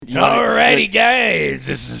Alrighty, guys,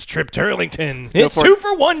 this is Trip Turlington. It's 2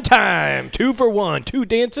 for 1 time. 2 for 1. 2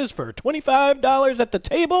 dances for $25 at the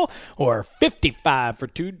table, or $55 for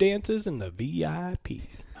 2 dances in the VIP.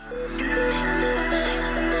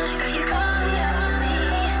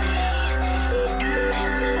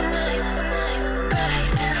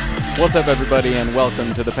 What's up, everybody, and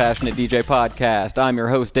welcome to the Passionate DJ Podcast. I'm your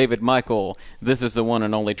host, David Michael. This is the one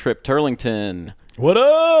and only Trip Turlington. What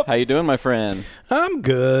up? How you doing, my friend? I'm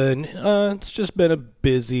good. It's just been a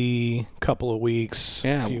busy couple of weeks.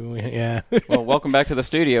 Yeah. Well, welcome back to the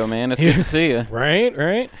studio, man. It's good to see you.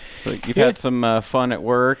 Right. So you've had some fun at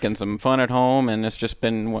work and some fun at home, and it's just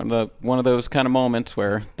been one of those kind of moments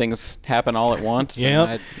where things happen all at once.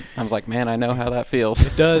 Yeah. I was like, man, I know how that feels.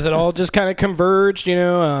 It does. It all just kind of converged,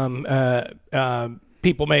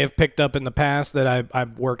 people may have picked up in the past that I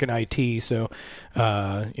work in IT, so,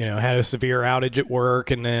 had a severe outage at work,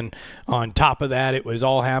 and then on top of that, it was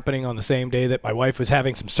all happening on the same day that my wife was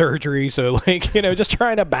having some surgery, so, just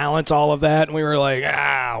trying to balance all of that, and we were like,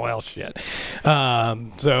 shit.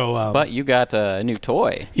 But you got a new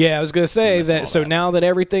toy. Yeah, I was going to say that, so now that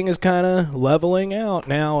everything is kind of leveling out,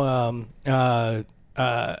 now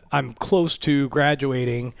I'm close to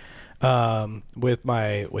graduating with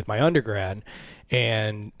my undergrad.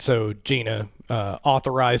 And so Gina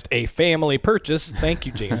authorized a family purchase. Thank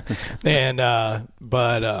you, Gina. And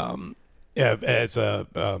as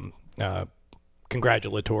a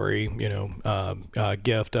congratulatory,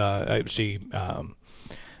 gift, she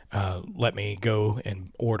let me go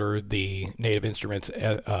and order the Native Instruments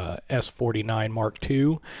S49 Mark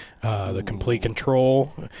II, the complete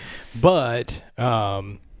control. But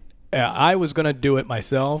I was going to do it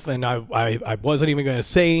myself, and I wasn't even going to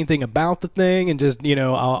say anything about the thing, and just,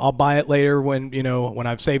 I'll buy it later when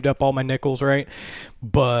I've saved up all my nickels, right?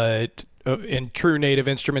 But in true Native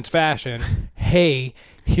Instruments fashion, hey,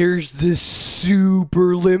 here's this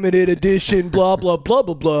super limited edition, blah, blah, blah,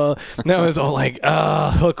 blah, blah. And I was all like,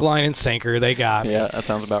 hook, line, and sinker. They got me. Yeah, that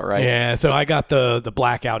sounds about right. Yeah, so I got the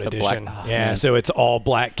blackout edition. Man. So it's all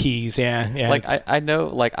black keys. Yeah. Like, I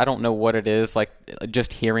know, I don't know what it is. Like,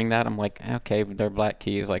 just hearing that, I'm like, okay, they're black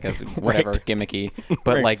keys, like, whatever, right. Gimmicky.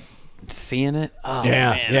 But, right. Seeing it,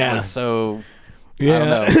 man, that was so... Yeah, I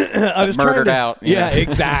don't know. I was murdered out. Yeah,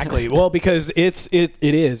 exactly. Well, because it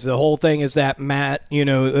is the whole thing is that matte,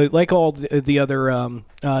 like all the other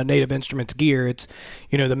Native Instruments gear, it's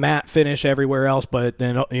the matte finish everywhere else, but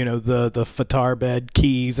then the FITAR bed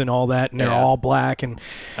keys and all that, and they're all black. And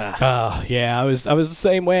I was the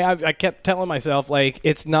same way. I kept telling myself, like,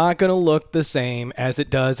 it's not gonna look the same as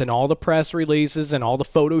it does in all the press releases and all the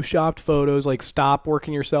photoshopped photos. Like, stop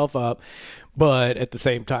working yourself up. But at the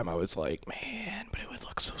same time, I was like, man, but it would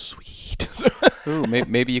look so sweet. Ooh,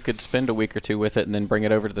 maybe you could spend a week or two with it and then bring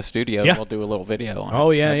it over to the studio. Yeah. And we'll do a little video on it.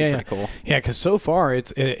 Oh, yeah, That'd be yeah. Pretty cool. Yeah, because so far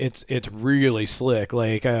it's really slick.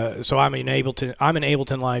 Like, so I'm an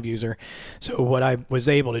Ableton Live user. So what I was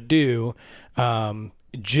able to do,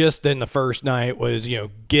 just in the first night was,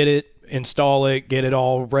 get it, install it, get it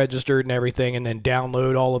all registered and everything, and then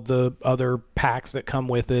download all of the other packs that come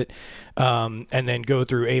with it, and then go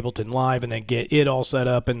through Ableton Live and then get it all set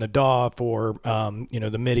up in the DAW for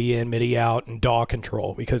the MIDI in, MIDI out, and DAW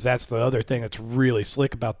control, because that's the other thing that's really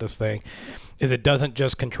slick about this thing is it doesn't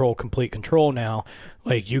just control complete control now.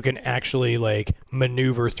 Like, you can actually, like,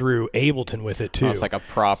 maneuver through Ableton with it too. Oh, it's like a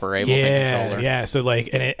proper Ableton controller. Yeah. So, like,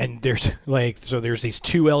 and there's there's these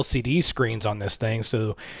 2 LCD screens on this thing,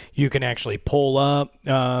 so you can actually pull up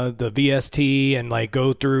the VST and, like,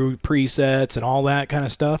 go through presets and all that kind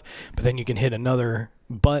of stuff. But then you can hit another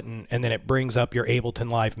button, and then it brings up your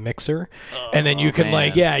Ableton Live mixer, and then you can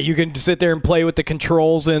you can sit there and play with the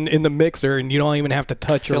controls in the mixer, and you don't even have to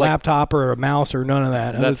touch your laptop or a mouse or none of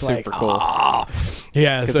that. That's super cool.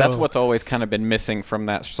 Yeah, because that's what's always kind of been missing from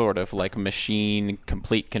that sort of like machine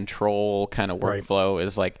complete control kind of workflow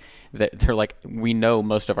is like they're like, we know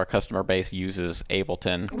most of our customer base uses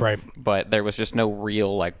Ableton, right? But there was just no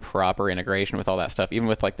real like proper integration with all that stuff, even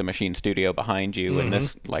with like the Machine Studio behind you and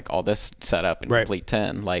this like all this setup in Complete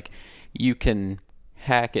 10. Like, you can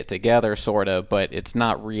hack it together sort of, but it's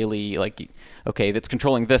not really like, okay, that's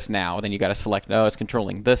controlling this now, then you got to select, it's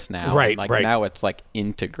controlling this now, right? Now it's like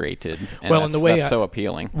integrated, and well, in the way that's so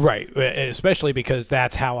appealing, right? Especially because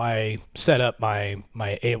that's how I set up my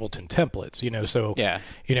Ableton templates, so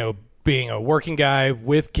being a working guy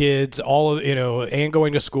with kids, all of, and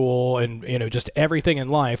going to school, and just everything in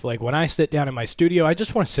life. Like, when I sit down in my studio, I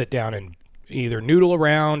just want to sit down and either noodle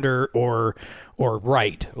around or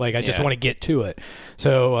write. Like, I just want to get to it.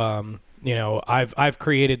 So I've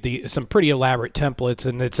created some pretty elaborate templates,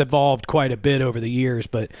 and it's evolved quite a bit over the years.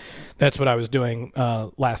 But that's what I was doing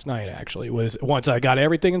last night. Actually, was once I got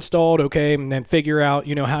everything installed, okay, and then figure out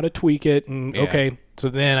how to tweak it, and okay. So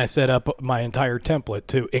then I set up my entire template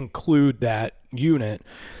to include that unit.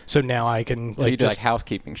 So now I can so you do like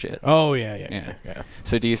housekeeping shit. Oh yeah.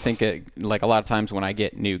 So do you think it, like a lot of times when I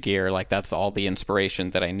get new gear, like that's all the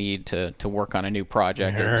inspiration that I need to work on a new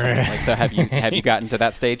project or something? Like, so have you gotten to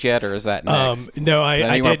that stage yet, or is that next? No,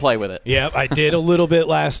 I want to play with it. Yeah, I did a little bit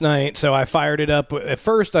last night. So I fired it up at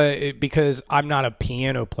first because I'm not a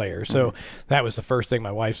piano player. So that was the first thing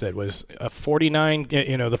my wife said was a 49.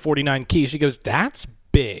 The 49 key. She goes, "That's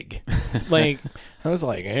big." Like I was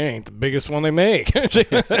like, it ain't the biggest one they make.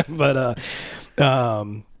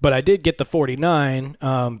 But I did get the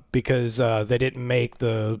 49 because they didn't make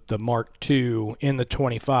the Mark II in the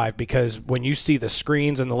 25, because when you see the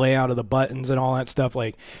screens and the layout of the buttons and all that stuff,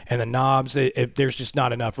 like, and the knobs, there's just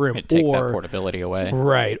not enough room. It'd take that portability away.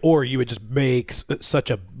 Right. Or you would just make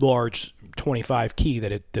such a large 25 key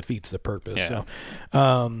that it defeats the purpose. Yeah.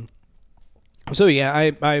 So yeah,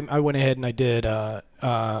 I went ahead and I did.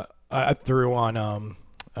 I threw on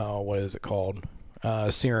what is it called?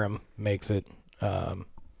 Serum makes it. You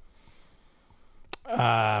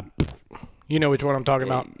know which one I'm talking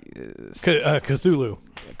about? Cthulhu.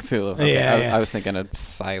 Cthulhu. Okay. Yeah, I was thinking of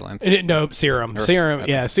Silence. No, Serum. Serum.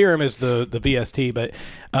 Okay. Yeah, Serum is the VST, but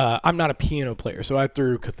I'm not a piano player, so I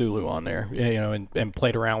threw Cthulhu on there, and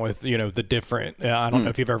played around with the different. I don't know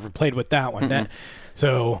if you've ever played with that one.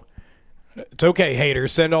 So. It's okay,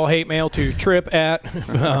 haters. Send all hate mail to trip at.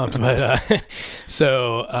 What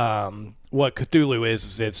Cthulhu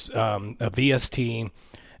is it's a VST,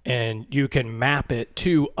 and you can map it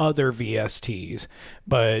to other VSTs.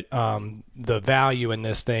 But the value in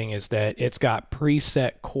this thing is that it's got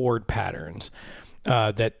preset chord patterns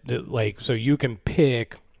so you can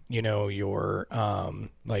pick,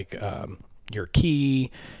 your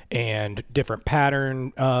key and different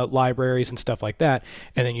pattern libraries and stuff like that,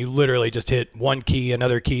 and then you literally just hit one key,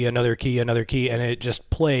 another key, another key, another key, and it just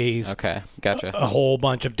plays a whole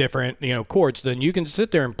bunch of different chords. Then you can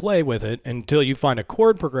sit there and play with it until you find a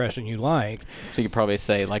chord progression you like. So you could probably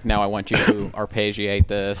say, like, now I want you to arpeggiate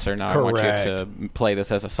this, or now I want you to play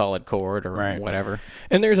this as a solid chord, or whatever.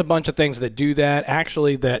 And there's a bunch of things that do that.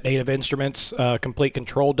 Actually, that Native Instruments Complete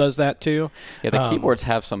Control does that too. Yeah, the keyboards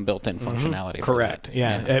have some built-in functionality. Correct. For that.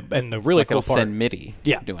 Yeah. And the really cool part, send MIDI.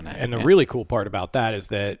 Doing that. And the really cool part about that is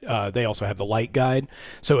that they also have the light guide.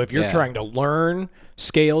 So if you're trying to learn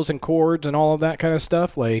scales and chords and all of that kind of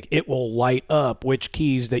stuff, like, it will light up which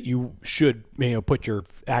keys that you should put your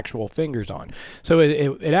actual fingers on. So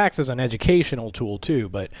it acts as an educational tool too.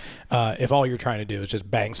 But if all you're trying to do is just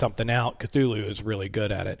bang something out, Cthulhu is really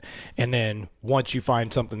good at it. And then once you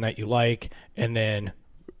find something that you like, and then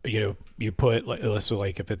you put, so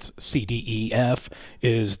like if it's C, D, E, F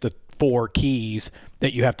is the 4 keys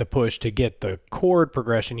that you have to push to get the chord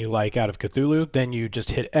progression you like out of Cthulhu, then you just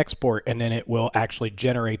hit export, and then it will actually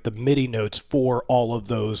generate the MIDI notes for all of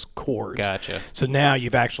those chords. Gotcha. So now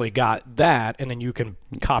you've actually got that, and then you can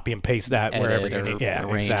copy and paste that wherever you need. Yeah,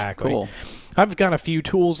 arrange. Exactly. Cool. I've got a few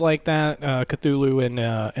tools like that, Cthulhu,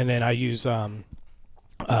 and then I use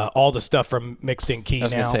all the stuff from Mixed In Key now. I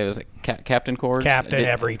was going to say, was it Captain Chords? Captain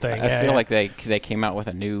everything. I feel like they came out with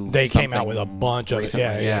a new. They came out with a bunch recently.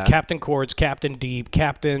 of it. Yeah. Captain Chords, Captain Deep,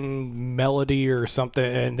 Captain Melody or something,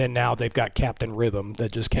 and then now they've got Captain Rhythm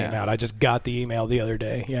that just came out. I just got the email the other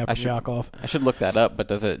day. Yeah, from Yakov. I should look that up. But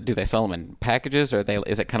do they sell them in packages, or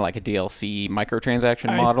is it kind of like a DLC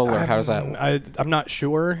microtransaction model, or how does that? I'm not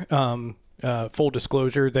sure. Full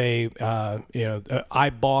disclosure, I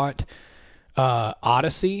bought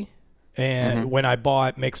Odyssey, and when I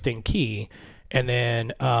bought Mixed In Key, and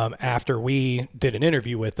then after we did an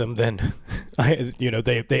interview with them, then they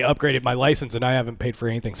upgraded my license, and I haven't paid for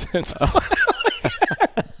anything since.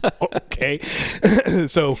 Okay,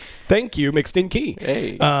 so thank you, Mixed In Key.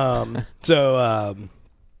 Hey. So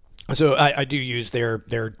I do use their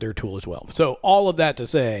tool as well. So all of that to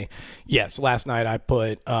say, yes, last night I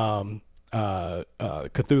put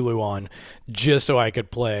Cthulhu on just so I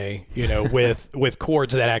could play, with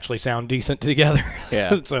chords that actually sound decent together.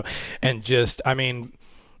 Yeah.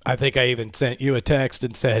 I think I even sent you a text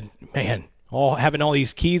and said, man, having all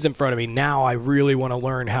these keys in front of me, now I really want to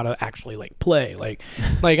learn how to actually play. Like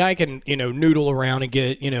I can, noodle around and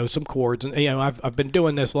get, some chords, and I've been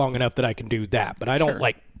doing this long enough that I can do that, but I don't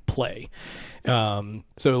play.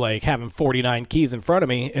 So having 49 keys in front of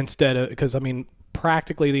me instead of, because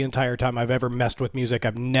practically the entire time I've ever messed with music,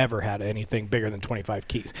 I've never had anything bigger than 25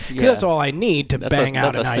 keys. Yeah. That's all I need to bang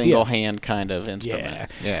out an idea. That's a single hand kind of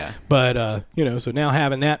instrument. Yeah. But, so now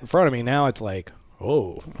having that in front of me, now it's like,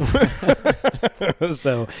 oh.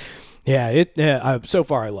 So, so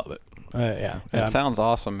far I love it. It sounds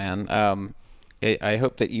awesome, man. I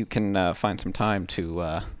hope that you can find some time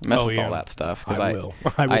to mess with all that stuff. I will.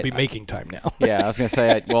 I will be making time now. Yeah, I was gonna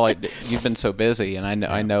say. You've been so busy, and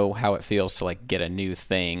I know how it feels to like get a new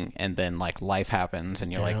thing, and then like life happens,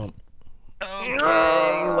 and you're like, okay,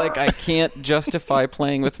 like I can't justify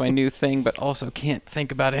playing with my new thing, but also can't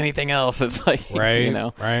think about anything else. It's like,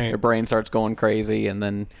 your brain starts going crazy, and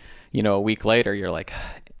then, a week later, you're like,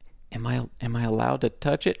 Am I allowed to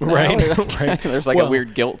touch it now? Right. There's like a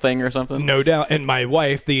weird guilt thing or something. No doubt. And my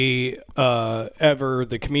wife, the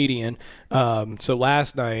comedian. So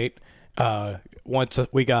last night, once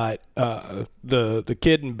we got the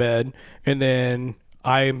kid in bed, and then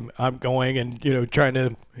I'm going and trying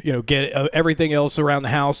to get everything else around the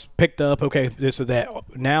house picked up. Okay, this or that.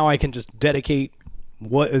 Now I can just dedicate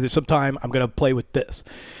some time. I'm going to play with this,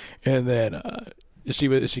 and then. She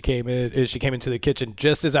came into the kitchen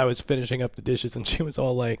just as I was finishing up the dishes, and she was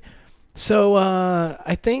all like, "So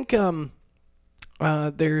I think there's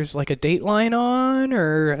like a Dateline on,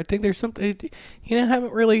 or I think there's something.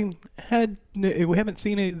 Haven't really had we haven't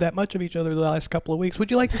seen that much of each other the last couple of weeks.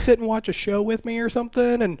 Would you like to sit and watch a show with me or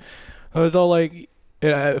something?" And I was all like,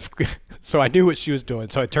 so I knew what she was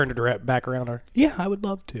doing, so I turned it back around her. Yeah, I would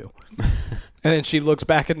love to. And then she looks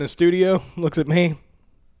back in the studio, looks at me.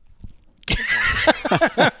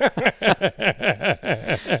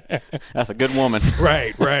 That's a good woman.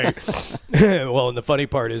 Right. Well, and the funny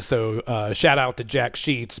part is, shout out to Jack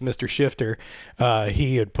Sheets, Mr. Shifter.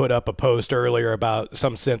 He had put up a post earlier about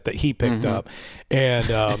some synth that he picked up, and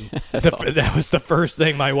that was the first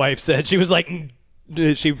thing my wife said. She was like,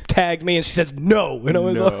 she tagged me and she says no, and I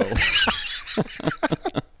was like,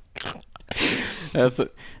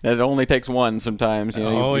 that only takes one sometimes.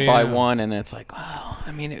 You buy one and it's like, wow,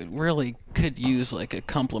 I mean, it really could use like a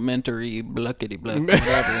complimentary bluckety-bluck,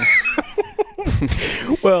 whatever.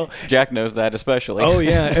 Well, Jack knows that especially. Oh,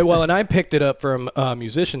 yeah. Well, and I picked it up from a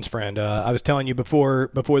musician's friend. I was telling you before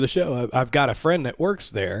the show, I've got a friend that works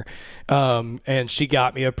there, and she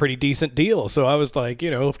got me a pretty decent deal. So I was like,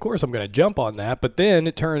 of course I'm going to jump on that. But then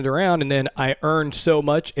it turned around, and then I earned so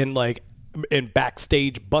much in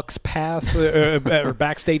backstage bucks pass or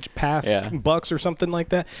backstage pass bucks or something like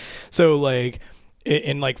that. So like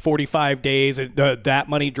in like 45 days, that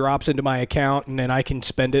money drops into my account, and then I can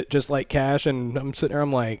spend it just like cash. And I'm sitting there,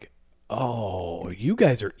 I'm like, oh, you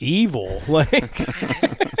guys are evil. Like,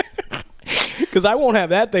 because I won't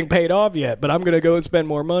have that thing paid off yet, but I'm going to go and spend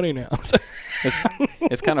more money now.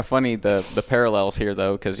 It's kind of funny the parallels here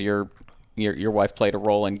though, because your wife played a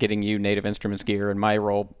role in getting you Native Instruments gear, and my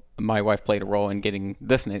wife played a role in getting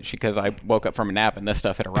this niche because I woke up from a nap and this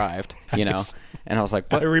stuff had arrived, Nice. And I was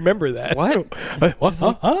like, what? I remember that. What? What?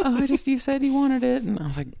 Like, oh, you said you wanted it. And I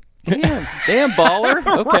was like, damn baller.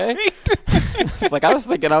 Okay. It's like, I was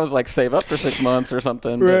thinking I was like save up for 6 months or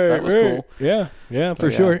something, but that was cool. Yeah, for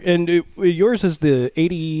sure. And yours is the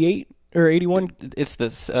 88 or 81? It's the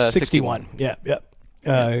 61. Yeah.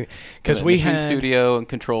 Because we had Studio and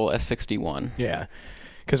Control S61. Yeah,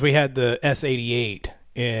 because we had the S88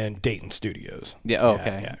 in Dayton Studios. Yeah. Oh,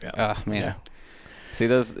 okay. Yeah. Man. Yeah. See,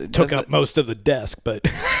 those took up most of the desk, but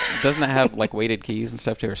doesn't it have like weighted keys and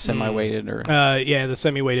stuff too, or semi-weighted, or? The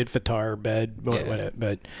semi-weighted FITAR bed.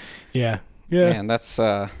 But yeah. Man, that's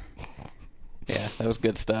that was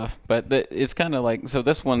good stuff. But it's kind of like, so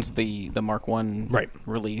this one's the Mark I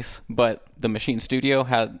release, but the Machine Studio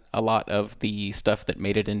had a lot of the stuff that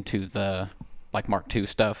made it into the like Mark II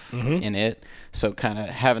stuff in it. So kind of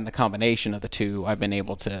having the combination of the two, I've been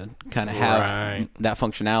able to kind of have that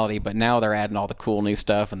functionality. But now they're adding all the cool new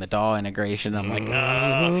stuff and the DAW integration.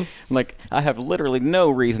 I'm like, I have literally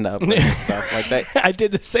no reason to upgrade this stuff like that. I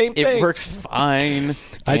did the same thing. It works fine.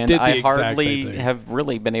 I hardly have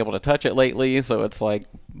really been able to touch it lately. So it's like,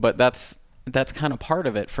 but that's kind of part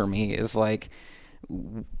of it for me, is like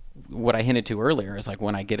what I hinted to earlier, is like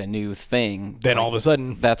when I get a new thing, then all of a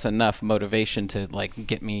sudden that's enough motivation to like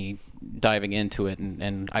get me diving into it,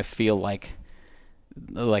 and I feel like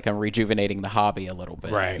I'm rejuvenating the hobby a little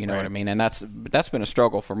bit. You know what I mean? And that's been a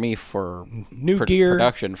struggle for me for new gear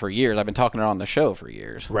production for years. I've been talking it on the show for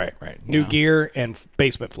years. Right. New gear and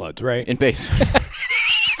basement floods, right? In basement.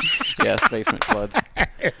 Yes, basement floods. Oh,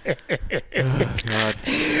 God.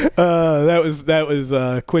 That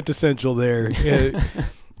was quintessential there.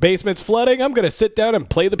 Basement's flooding. I'm going to sit down and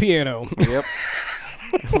play the piano. Yep.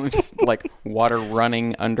 Just like water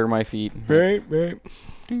running under my feet. Right.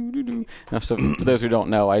 Now, so for those who don't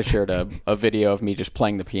know, I shared a video of me just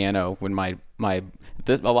playing the piano when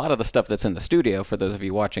a lot of the stuff that's in the studio, for those of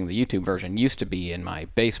you watching the YouTube version, used to be in my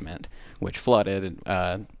basement, which flooded.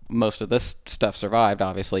 Most of this stuff survived,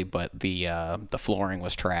 obviously, but the flooring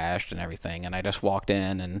was trashed and everything. And I just walked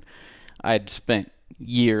in, and I'd spent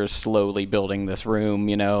years slowly building this room,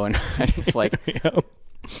 and I just like, Yep.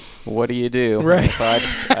 What do you do? Right. So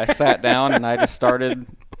I sat down and I just started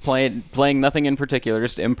playing nothing in particular,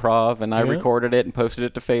 just improv, and I recorded it and posted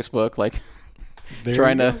it to Facebook, like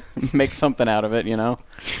trying to make something out of it,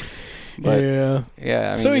 But yeah.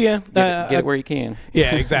 I mean, So get it where you can.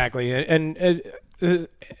 Yeah, exactly. And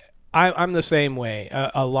I'm the same way.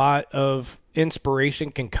 A lot of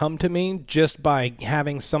inspiration can come to me just by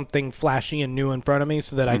having something flashy and new in front of me,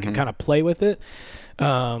 so that I can kind of play with it.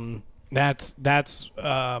 But that's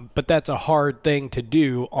a hard thing to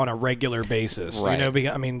do on a regular basis, right.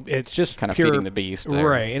 Because, I mean, it's just kind of pure, feeding the beast,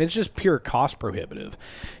 right? And it's just pure cost prohibitive.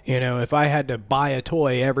 If I had to buy a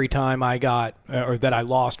toy every time I got or that I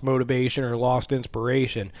lost motivation or lost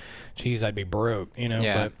inspiration, geez, I'd be broke.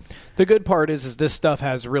 Yeah. But the good part is this stuff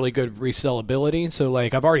has really good resellability. So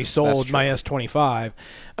like I've already sold my S25.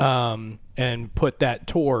 And put that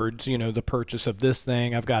towards, the purchase of this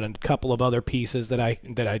thing. I've got a couple of other pieces that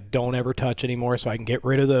I don't ever touch anymore, so I can get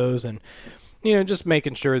rid of those, and just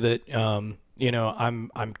making sure that I'm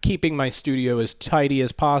keeping my studio as tidy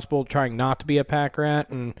as possible, trying not to be a pack rat,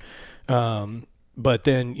 and but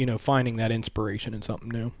then finding that inspiration in something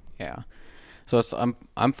new. Yeah. So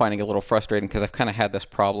I'm finding it a little frustrating because I've kind of had this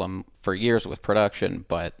problem for years with production,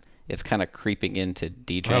 but it's kind of creeping into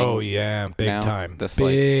DJing. Oh yeah, big now. time. This,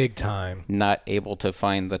 big time. Not able to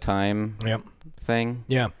find the time. Thing.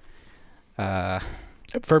 Yeah.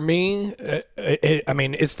 For me, I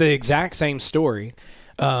mean, it's the exact same story,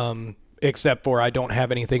 except for I don't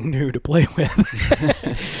have anything new to play with.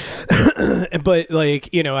 But like,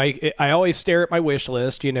 I always stare at my wish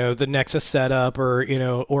list. The Nexus setup,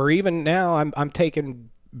 or even now I'm taking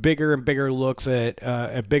bigger and bigger looks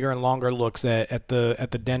at bigger and longer looks at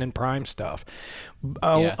the Denon Prime stuff.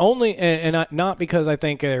 Only and not because I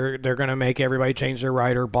think they're going to make everybody change their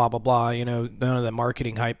rider, blah blah blah. None of the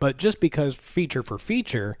marketing hype, but just because feature for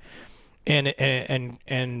feature, and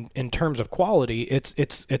in terms of quality,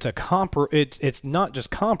 it's not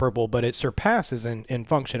just comparable, but it surpasses in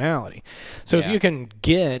functionality. So if you can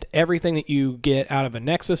get everything that you get out of a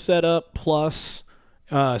Nexus setup plus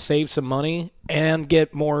save some money and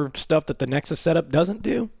get more stuff that the Nexus setup doesn't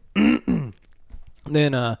do,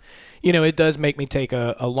 then it does make me take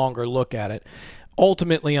a longer look at it.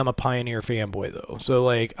 Ultimately, I'm a Pioneer fanboy, though. So,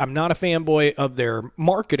 like, I'm not a fanboy of their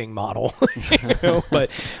marketing model, but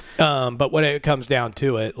when it comes down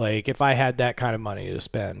to it, like, if I had that kind of money to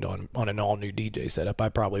spend on an all-new DJ setup, I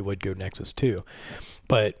probably would go Nexus 2.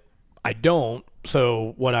 But I don't.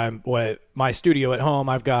 So what my studio at home,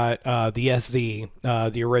 I've got the SZ,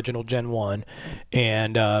 the original Gen 1,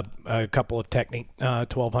 and a couple of Technic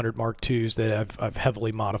 1200 Mark IIs that I've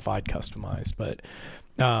heavily modified, customized. But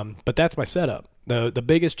that's my setup. The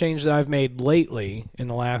biggest change that I've made lately in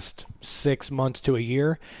the last 6 months to a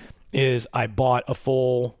year is I bought a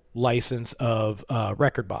full license of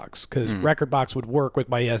Rekordbox, because Rekordbox would work with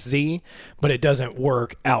my SZ, but it doesn't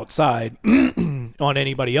work outside on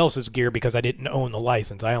anybody else's gear because I didn't own the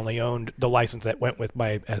license. I only owned the license that went with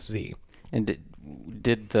my SZ. And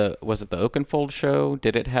was it the Oakenfold show?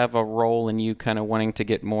 Did it have a role in you kind of wanting to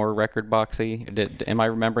get more Rekordboxy? Am I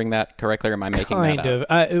remembering that correctly, or am I making that up? Kind of.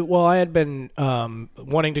 I had been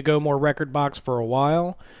wanting to go more Rekordbox for a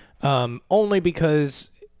while, only because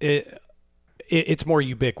it's more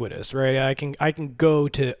ubiquitous, right? I can go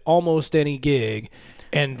to almost any gig,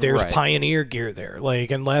 and there's Pioneer gear there.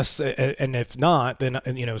 Like, unless, and if not, then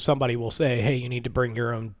somebody will say, hey, you need to bring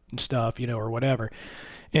your own stuff, or whatever.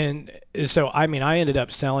 And so, I mean, I ended up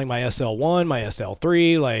selling my SL1, my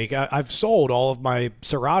SL3. Like, I've sold all of my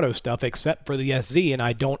Serato stuff except for the SZ, and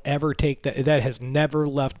I don't ever take that. That has never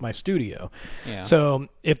left my studio. Yeah. So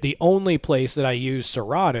if the only place that I use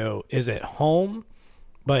Serato is at home,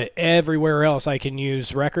 but everywhere else I can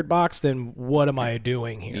use Rekordbox, then what am I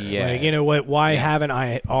doing here? Yeah. Like, what? Why haven't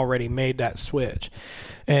I already made that switch?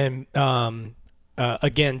 And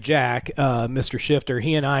again, Jack, Mr. Shifter,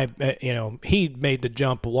 he and I, he made the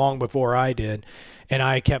jump long before I did, and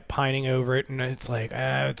I kept pining over it, and it's like,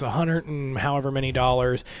 it's $100 and however many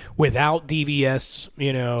dollars without DVS,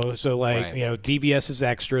 so like, DVS is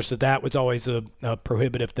extra, so that was always a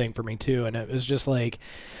prohibitive thing for me too, and it was just like,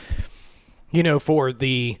 for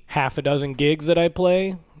the half a dozen gigs that I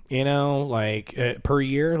play, like per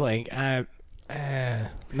year, like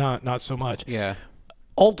not so much. Yeah.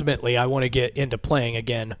 Ultimately, I want to get into playing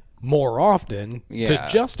again more often to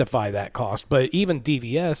justify that cost. But even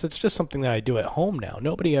DVS, it's just something that I do at home now.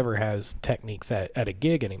 Nobody ever has Technics at a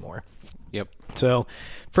gig anymore. Yep. So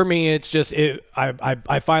for me, it's just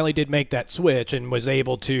I finally did make that switch and was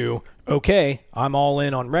able to, okay, I'm all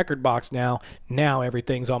in on Rekordbox now. Now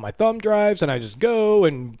everything's on my thumb drives, and I just go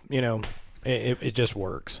and, it just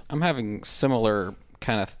works. I'm having similar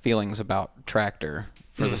kind of feelings about Traktor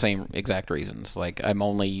for the same exact reasons. Like, I'm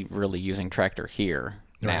only really using Traktor here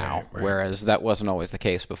now, right. Whereas that wasn't always the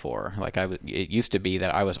case before. Like, it used to be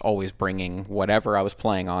that I was always bringing whatever I was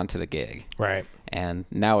playing onto the gig. Right. And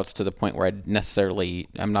now it's to the point where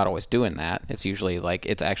I'm not always doing that. It's usually like,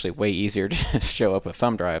 it's actually way easier to just show up with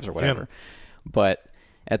thumb drives or whatever. Yeah. But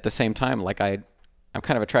at the same time, like, I'm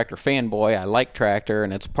kind of a Traktor fanboy. I like Traktor,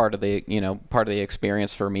 and it's part of the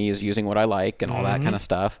experience for me is using what I like and all that kind of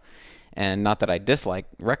stuff. And not that I dislike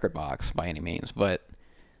Rekordbox by any means, but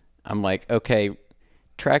I'm like, okay,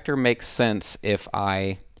 Traktor makes sense if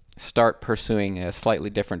I start pursuing a slightly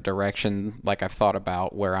different direction, like I've thought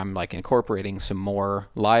about, where I'm like incorporating some more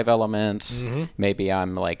live elements. Maybe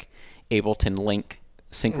I'm like Ableton Link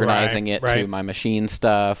synchronizing it to my machine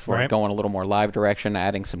stuff, or going a little more live direction,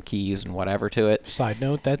 adding some keys and whatever to it. Side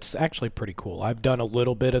note, that's actually pretty cool. I've done a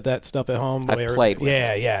little bit of that stuff at home. I've played with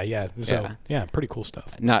it. Yeah. So, yeah, pretty cool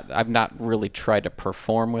stuff. I've not really tried to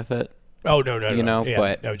perform with it. Oh, no.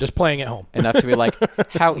 But no, just playing at home. Enough to be like,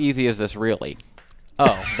 how easy is this really?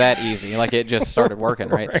 Oh, that easy. Like, it just started working,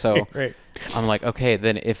 right? So I'm like, okay,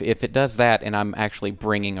 then if it does that, and I'm actually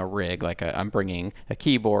bringing a rig, like I'm bringing a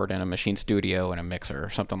keyboard and a Machine Studio and a mixer or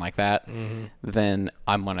something like that, then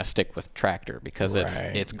I'm going to stick with Traktor because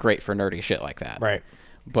it's great for nerdy shit like that. Right.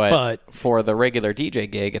 But for the regular DJ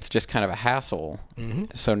gig, it's just kind of a hassle.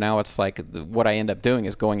 So now it's like what I end up doing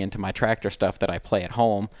is going into my Traktor stuff that I play at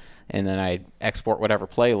home, and then I export whatever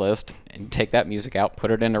playlist and take that music out, put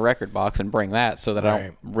it in a Rekordbox, and bring that so that I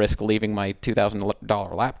don't risk leaving my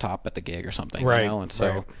 $2,000 laptop at the gig or something. Right. And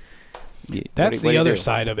so that's the other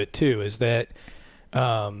side of it too, is that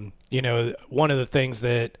one of the things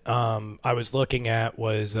that I was looking at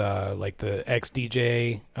was like the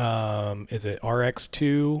XDJ, is it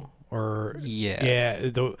RX2 or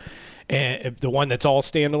the one that's all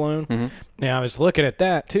standalone. Now I was looking at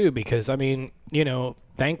that too, because I mean,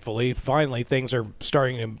 thankfully, finally things are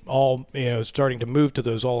starting to move to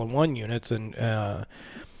those all-in-one units, and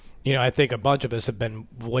I think a bunch of us have been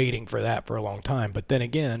waiting for that for a long time. But then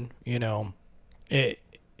again, if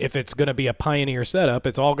it's going to be a Pioneer setup,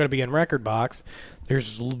 it's all going to be in Rekordbox.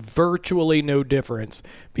 There's virtually no difference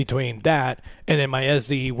between that and then my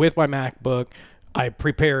SD with my MacBook. I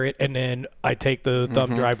prepare it, and then I take the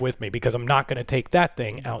thumb drive with me, because I'm not going to take that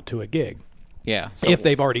thing out to a gig. Yeah. So if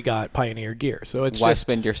they've already got Pioneer gear. So it's why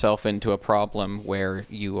spend yourself into a problem where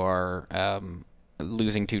you are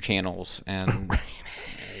losing two channels and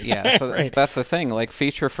yeah, so that's the thing. Like,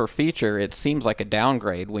 feature for feature, it seems like a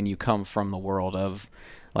downgrade when you come from the world of,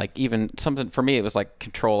 like, even something for me, it was like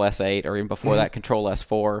Control S8, or even before that, Control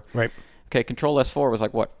S4. Right. Okay, Control S4 was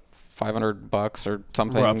like, what, $500 or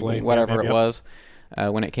something, roughly, whatever it was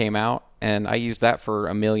when it came out, and I used that for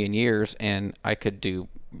a million years, and I could do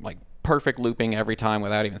like perfect looping every time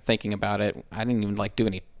without even thinking about it. I didn't even like do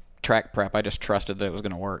any track prep. I just trusted that it was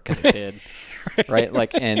going to work because it did. Right?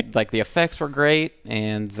 Like, and like the effects were great,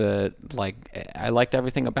 and I liked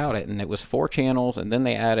everything about it, and it was 4 channels, and then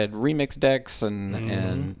they added remix decks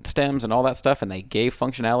and stems and all that stuff, and they gave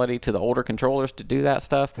functionality to the older controllers to do that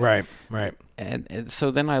stuff. Right. And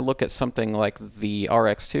so then I look at something like the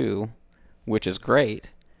RX2, which is great,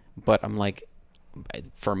 but I'm like,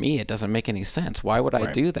 for me, it doesn't make any sense. Why would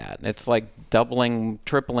I do that? It's like doubling,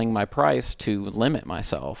 tripling my price to limit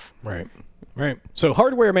myself. Right. So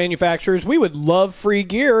hardware manufacturers, we would love free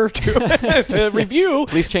gear to review.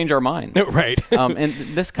 Please change our mind. Right. And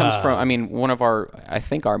this comes from, one of I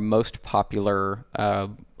think our most popular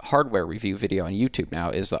hardware review video on YouTube now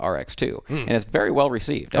is the RX2, and it's very well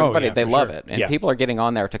received. Everybody, they love it, and people are getting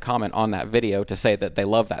on there to comment on that video to say that they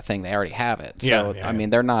love that thing. They already have it, so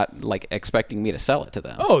they're not like expecting me to sell it to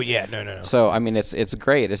them. Oh yeah, no. So it's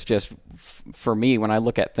great. It's just for me, when I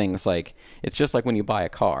look at things, like, it's just like when you buy a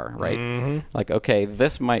car, right? Like, okay,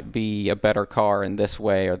 this might be a better car in this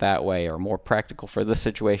way or that way, or more practical for this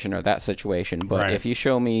situation or that situation, but if you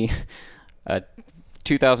show me a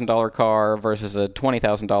 $2,000 car versus a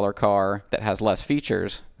 $20,000 car that has less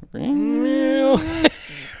features, I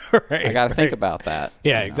got to think about that.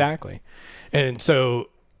 Yeah, exactly. And so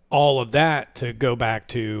all of that, to go back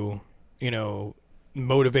to,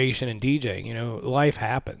 motivation in DJing. You know, life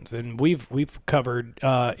happens, and we've covered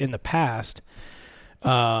in the past.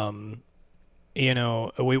 You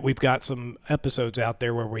know, we've got some episodes out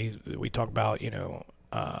there where we talk about, you know,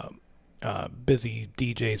 busy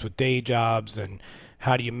DJs with day jobs and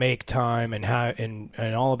how do you make time and how and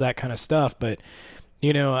all of that kind of stuff. But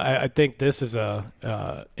you know, I think this is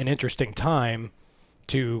an interesting time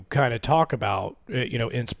to kind of talk about, you know,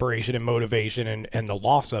 inspiration and motivation and the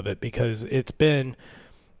loss of it, because it's been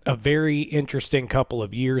a very interesting couple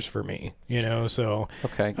of years for me, you know, so.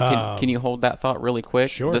 Okay. Can you hold that thought really quick?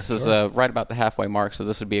 Sure. This is right about the halfway mark, so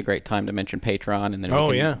this would be a great time to mention Patreon, and then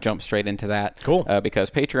we can jump straight into that. Cool. Because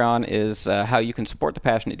Patreon is how you can support the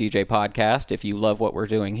Passionate DJ podcast. If you love what we're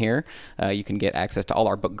doing here, you can get access to all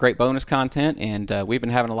our great bonus content, and we've been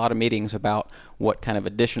having a lot of meetings about what kind of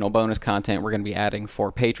additional bonus content we're going to be adding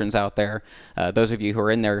for patrons out there. Those of you who are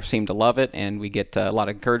in there seem to love it, and we get a lot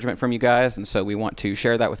of encouragement from you guys, and so we want to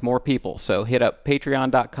share that with more people. So hit up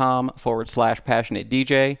patreon.com/passionate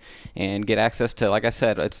DJ and get access to, like I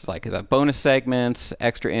said, it's like the bonus segments,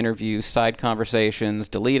 extra interviews, side conversations,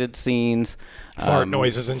 deleted scenes. Fart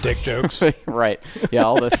noises and dick jokes. Right. Yeah,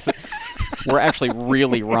 all this. We're actually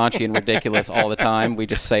really raunchy and ridiculous all the time. We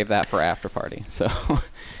just save that for after party. So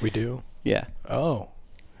we do? Yeah. Oh.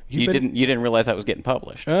 You didn't realize that was getting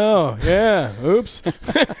published. Oh, yeah. Oops.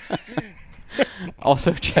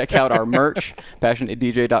 Also, check out our merch,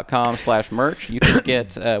 passionateddj.com/merch. You can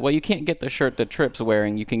get, well, you can't get the shirt that Trip's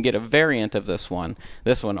wearing. You can get a variant of this one.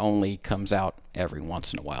 This one only comes out every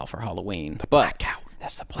once in a while for Halloween. Blackout.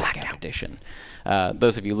 That's the blackout edition.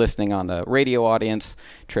 Those of you listening on the radio audience,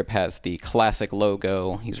 Trip has the classic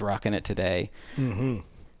logo. He's rocking it today. Mm-hmm.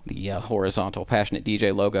 The horizontal Passionate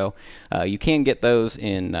DJ logo. You can get those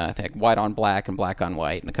in, I think, white on black and black on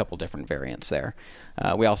white, and a couple different variants there.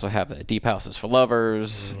 We also have Deep Houses for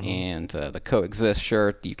Lovers and the Coexist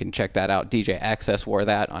shirt. You can check that out. DJ Access wore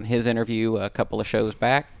that on his interview a couple of shows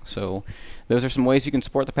back. So those are some ways you can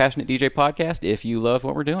support the Passionate DJ podcast if you love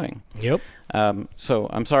what we're doing. Yep. So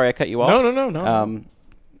I'm sorry I cut you off. No.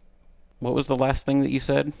 What was the last thing that you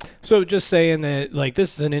said? So just saying that, like,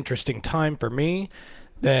 this is an interesting time for me,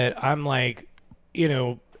 that I'm like, you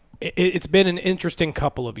know, it's been an interesting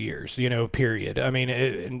couple of years, you know, period. I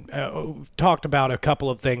mean, talked about a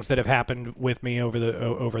couple of things that have happened with me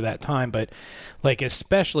over that time, but like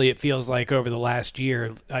especially it feels like over the last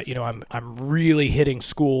year, you know, I'm really hitting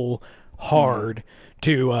school hard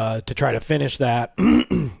to try to finish that.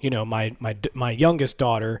 You know, my youngest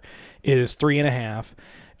daughter is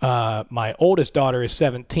 3.5. My oldest daughter is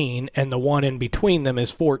 17, and the one in between them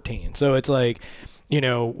is 14. So it's like, you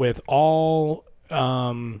know, with all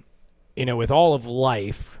of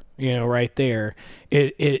life, you know, right there,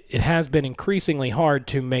 it has been increasingly hard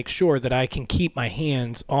to make sure that I can keep my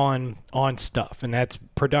hands on stuff, and that's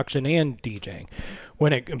production and DJing.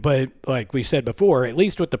 But like we said before, at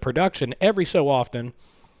least with the production, every so often,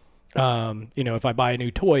 you know, if I buy a new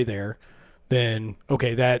toy there, then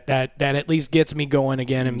okay, that at least gets me going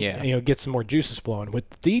again, and you know, get some more juices flowing.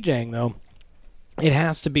 With DJing though, it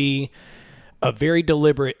has to be a very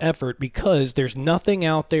deliberate effort, because there's nothing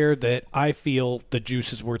out there that I feel the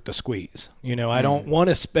juice is worth the squeeze. You know, I don't want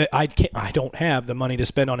to spend. I don't have the money to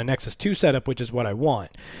spend on a Nexus 2 setup, which is what I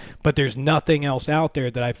want. But there's nothing else out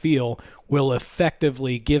there that I feel will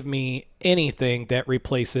effectively give me anything that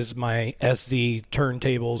replaces my SZ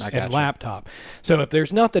turntables and laptop. So if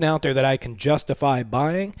there's nothing out there that I can justify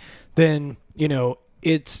buying, then, you know,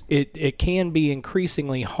 it can be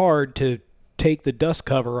increasingly hard to take the dust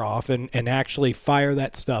cover off and actually fire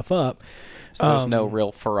that stuff up. So there's no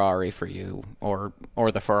real Ferrari for you, or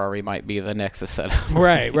the Ferrari might be the Nexus setup.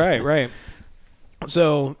 Right.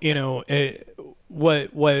 So, you know,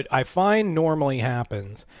 what I find normally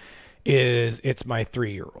happens is it's my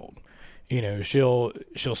 3-year-old. You know, she'll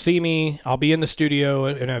see me. I'll be in the studio,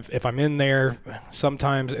 and if I'm in there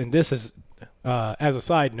sometimes, and this is as a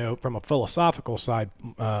side note from a philosophical side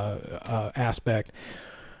aspect,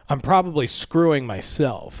 I'm probably screwing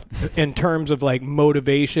myself in terms of like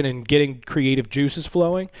motivation and getting creative juices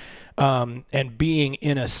flowing, and being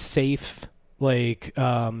in a safe, like,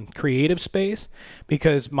 creative space,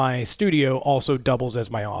 because my studio also doubles as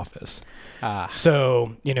my office.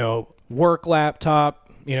 So, you know, work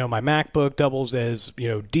laptop, you know, my MacBook doubles as, you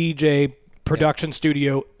know, DJ, production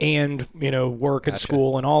studio, and, you know, work and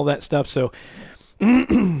school and all that stuff. So,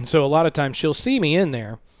 so a lot of times she'll see me in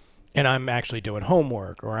there, and I'm actually doing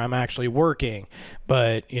homework, or I'm actually working.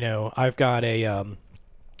 But, you know, I've got a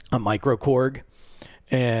micro Korg,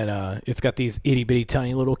 and it's got these itty bitty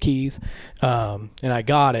tiny little keys. And I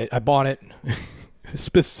bought it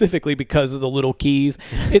specifically because of the little keys.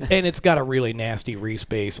 And it's got a really nasty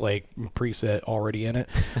respace like preset already in it.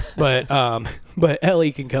 But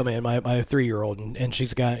Ellie can come in, my 3-year-old, and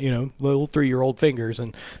she's got, you know, little 3-year-old fingers,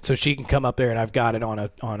 and so she can come up there, and I've got it on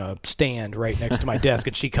a stand right next to my desk,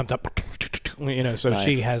 and she comes up, you know, so nice.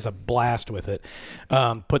 She has a blast with it.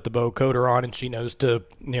 Put the vocoder on, and she knows to,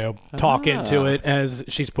 you know, talk into it as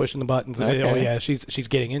she's pushing the buttons. Okay. Oh yeah, she's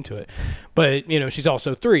getting into it. But, you know, she's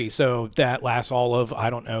also 3, so that lasts all of, I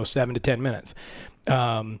don't know, 7 to 10 minutes.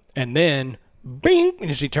 And then bing,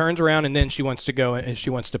 and she turns around, and then she wants to go and she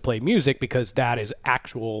wants to play music, because that is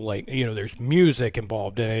actual, like, you know, there's music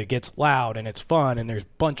involved, and it gets loud, and it's fun, and there's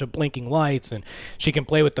a bunch of blinking lights, and she can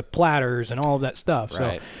play with the platters and all of that stuff.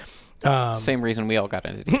 Right. So same reason we all got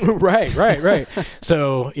into it. right.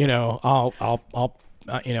 So, you know,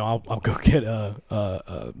 I'll go get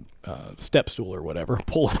a step stool or whatever,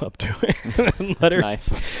 pull it up to it, and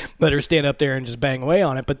let her stand up there and just bang away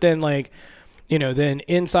on it. But then, like, you know, then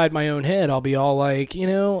inside my own head, I'll be all like, you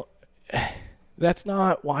know, that's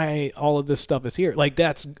not why all of this stuff is here. Like,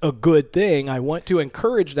 that's a good thing. I want to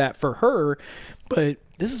encourage that for her, but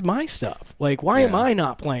this is my stuff. Like, why am I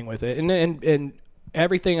not playing with it? And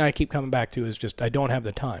everything I keep coming back to is just I don't have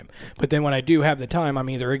the time. But then when I do have the time, I'm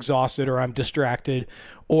either exhausted or I'm distracted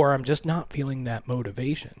or I'm just not feeling that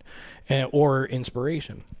motivation or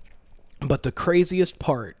inspiration. But the craziest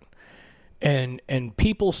part, and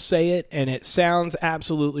people say it and it sounds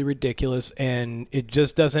absolutely ridiculous and it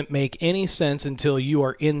just doesn't make any sense until you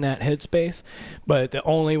are in that headspace, but the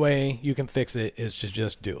only way you can fix it is to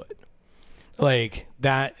just do it. Like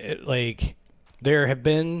that, like there have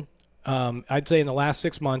been I'd say in the last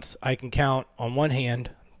 6 months, I can count on one hand,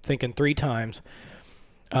 thinking 3 times.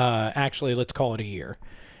 Actually, let's call it a year.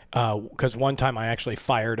 Because one time I actually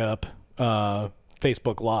fired up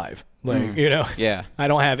Facebook Live. Like, you know, I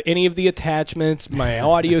don't have any of the attachments. My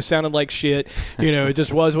audio sounded like shit. You know, it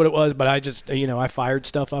just was what it was. But I just, you know, I fired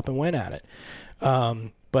stuff up and went at it.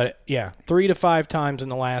 But yeah, 3 to 5 times in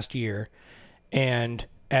the last year. And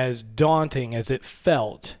as daunting as it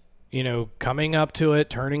felt, you know, coming up to it,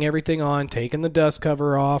 turning everything on, taking the dust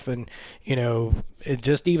cover off, and, you know, it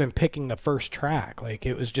just even picking the first track. Like,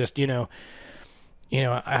 it was just, you know,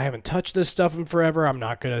 I haven't touched this stuff in forever. I'm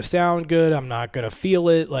not going to sound good. I'm not going to feel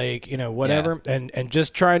it, like, you know, whatever. Yeah. And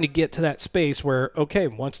just trying to get to that space where, okay,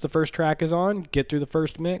 once the first track is on, get through the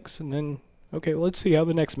first mix, and then, okay, well, let's see how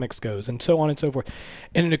the next mix goes, and so on and so forth.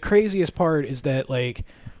 And the craziest part is that, like,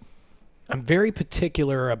 I'm very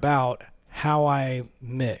particular about how I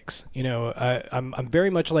mix. You know, I'm very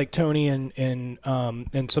much like Tony and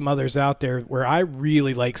some others out there, where I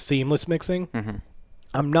really like seamless mixing. Mm-hmm.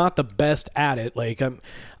 I'm not the best at it. Like,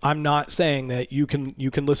 I'm not saying that you can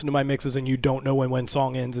listen to my mixes and you don't know when one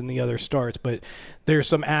song ends and the other starts, but there's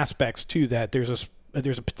some aspects to that. There's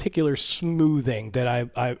a particular smoothing that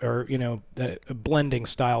or, you know, a blending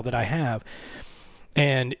style that I have.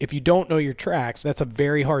 And if you don't know your tracks, that's a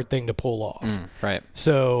very hard thing to pull off. Right.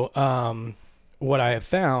 So what I have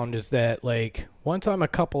found is that, like, once I'm a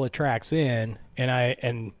couple of tracks in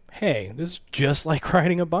and hey, this is just like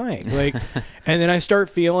riding a bike. Like, and then I start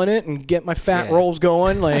feeling it and get my fat rolls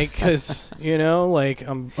going, like, because, you know, like,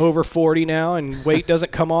 I'm over 40 now and weight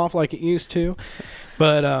doesn't come off like it used to.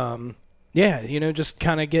 But, yeah, you know, just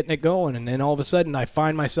kind of getting it going. And then all of a sudden I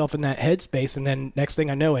find myself in that headspace. And then next thing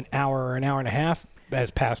I know, an hour or an hour and a half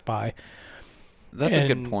has passed by. That's a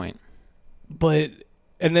good point.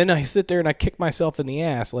 And then I sit there and I kick myself in the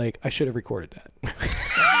ass. Like, I should have recorded that.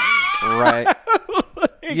 Right.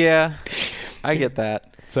 Yeah, I get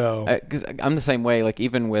that. So, because I'm the same way. Like,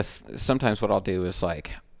 even with sometimes what I'll do is,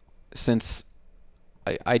 like, since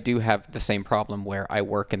I do have the same problem where I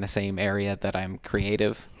work in the same area that I'm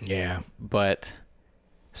creative. Yeah. But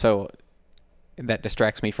so that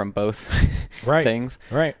distracts me from both things.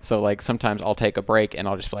 Right. So, like, sometimes I'll take a break and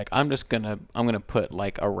I'll just be like, I'm gonna put,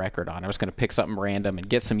 like, a record on. I'm just gonna pick something random and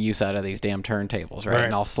get some use out of these damn turntables, right?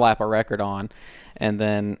 And I'll slap a record on, and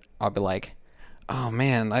then I'll be like, oh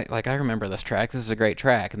man, I remember this track. This is a great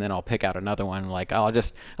track. And then I'll pick out another one. Like, I'll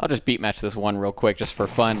just beat match this one real quick just for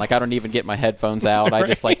fun. Like, I don't even get my headphones out. I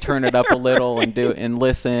just, like, turn it up a little and do it and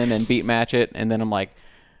listen and beat match it. And then I'm like,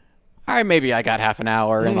 all right, maybe I got half an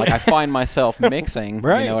hour. And, like, I find myself mixing. You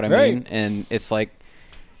know what I mean? And it's like,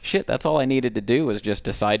 shit, that's all I needed to do was just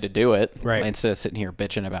decide to do it. Right. Instead of sitting here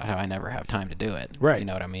bitching about how I never have time to do it. Right. You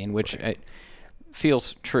know what I mean? Which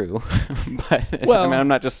feels true, but I mean, I'm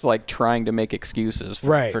not just, like, trying to make excuses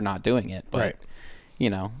for not doing it, but you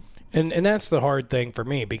know, and that's the hard thing for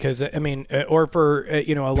me, because I mean, or for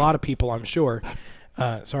you know, a lot of people, I'm sure,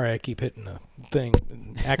 Sorry, I keep hitting the thing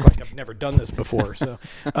and act like I've never done this before. So,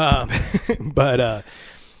 but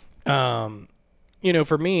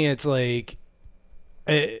for me, it's like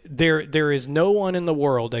there is no one in the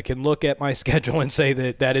world that can look at my schedule and say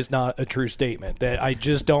that is not a true statement. That I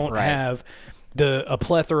just don't have a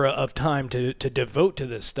plethora of time to devote to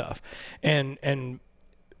this stuff, and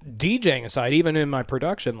DJing aside, even in my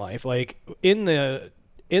production life, like in the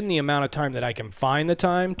amount of time that I can find the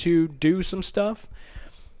time to do some stuff,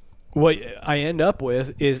 what I end up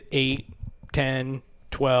with is 8, 10,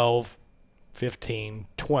 12, 15,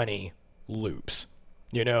 20 loops.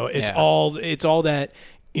 It's all that,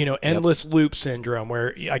 endless loop syndrome,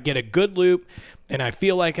 where I get a good loop and I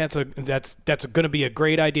feel like that's going to be a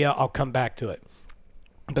great idea. I'll come back to it.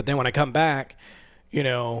 But then when I come back,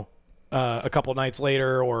 a couple nights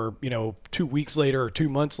later, or 2 weeks later, or 2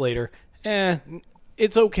 months later,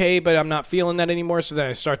 it's okay, but I'm not feeling that anymore. So then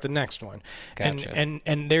I start the next one. Gotcha.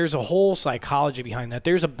 And there's a whole psychology behind that.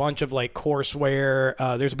 There's a bunch of like courseware.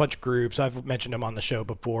 There's a bunch of groups. I've mentioned them on the show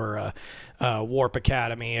before. Warp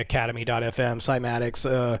Academy, Academy.fm,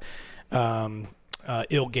 Cymatics,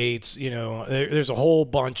 IlGates. There's a whole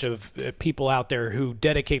bunch of people out there who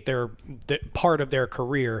dedicate their part of their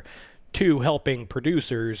career to helping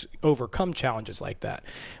producers overcome challenges like that.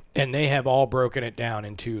 And they have all broken it down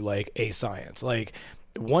into like a science. Like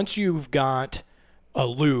once you've got a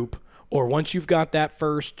loop, or once you've got that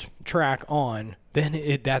first track on,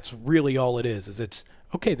 then that's really all it is it's,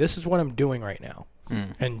 okay, this is what I'm doing right now.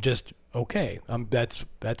 And just, okay, that's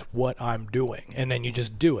what I'm doing. And then you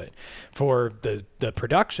just do it. For the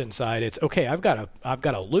production side, it's, okay, I've got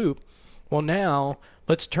a loop. Well, now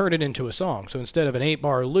let's turn it into a song. So instead of an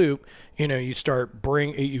 8-bar loop, you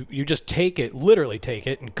just literally take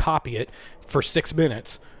it and copy it for 6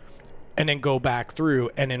 minutes, and then go back through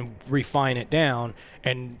and then refine it down.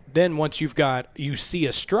 And then once you see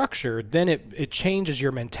a structure, then it changes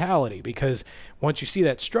your mentality, because once you see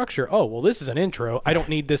that structure, oh, well, this is an intro. I don't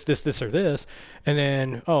need this, or this. And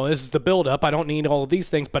then, oh, this is the build-up. I don't need all of these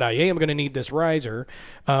things, but I am going to need this riser,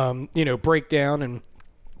 breakdown and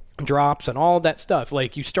drops and all that stuff.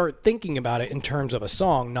 Like, you start thinking about it in terms of a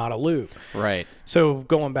song, not a loop. Right. So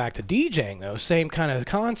going back to DJing, though, same kind of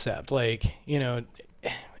concept. Like,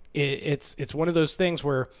 it's one of those things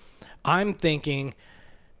where I'm thinking,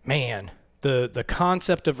 man, the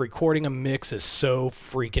concept of recording a mix is so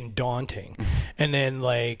freaking daunting. And then,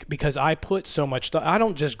 like, because I put so much stuff, I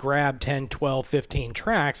don't just grab 10, 12, 15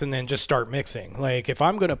 tracks and then just start mixing. Like, if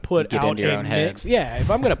I'm going to put out a mix, if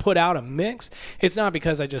I'm going to put out a mix, it's not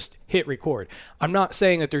because I just hit record. I'm not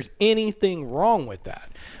saying that there's anything wrong with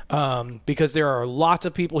that, because there are lots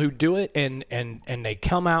of people who do it and they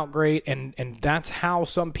come out great, and that's how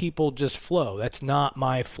some people just flow. That's not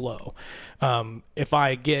my flow. When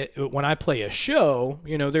I play a show,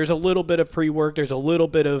 there's a little bit of pre-work, there's a little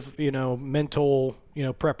bit of, mental,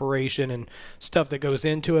 preparation and stuff that goes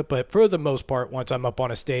into it. But for the most part, once I'm up on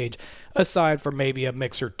a stage, aside from maybe a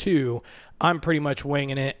mix or two, I'm pretty much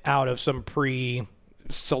winging it out of some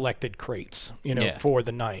selected crates, for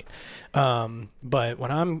the night. But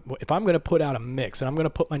if I'm going to put out a mix and I'm going to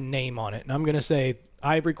put my name on it and I'm going to say,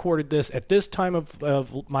 I recorded this at this time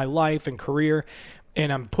of my life and career,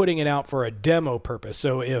 and I'm putting it out for a demo purpose.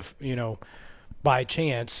 So if, by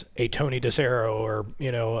chance, a Tony DeSero or,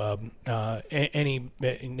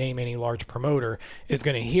 any large promoter is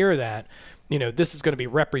going to hear that, this is going to be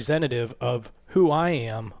representative of who I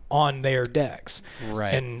am on their decks.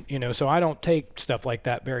 Right. And, so I don't take stuff like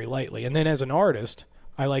that very lightly. And then as an artist,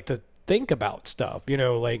 I like to think about stuff,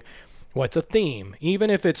 like, what's a theme? Even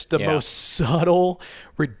if it's the most subtle,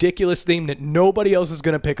 ridiculous theme that nobody else is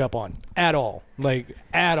going to pick up on at all. Like,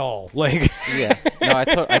 at all. Like, yeah. No,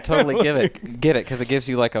 I totally get it, because it gives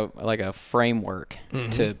you like a framework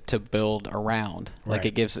to build around. Like,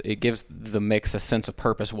 it gives the mix a sense of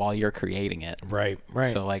purpose while you're creating it. Right.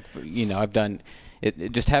 So, like, I've done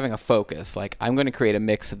it, just having a focus. Like, I'm going to create a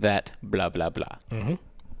mix that blah blah blah.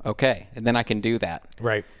 Okay, and then I can do that.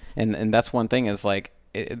 Right. And that's one thing is like,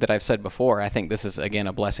 that I've said before. I think this is, again,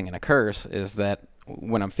 a blessing and a curse, is that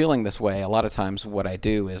when I'm feeling this way, a lot of times what I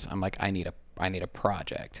do is I'm like, I need a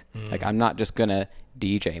project. Like, I'm not just gonna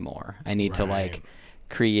DJ more. I need to, like,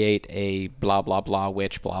 create a blah blah blah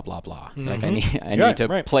which blah blah blah. Like, I need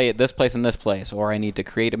to play at this place and this place, or I need to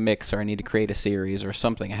create a mix, or I need to create a series or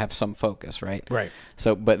something. I have some focus, right?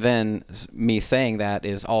 So, but then me saying that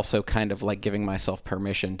is also kind of like giving myself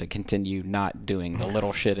permission to continue not doing the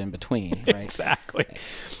little shit in between, right? Exactly.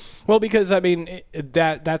 Well, because I mean,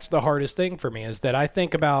 that's the hardest thing for me, is that I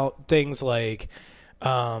think about things like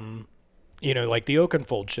like the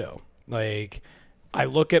Oakenfold show. Like, I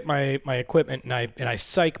look at my equipment and I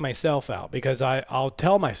psych myself out, because I'll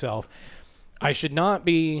tell myself I should not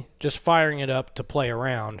be just firing it up to play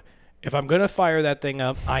around. If I'm going to fire that thing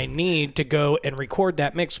up, I need to go and record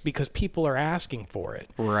that mix because people are asking for it.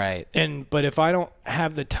 Right. But if I don't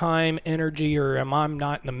have the time, energy, or I'm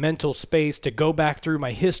not in the mental space to go back through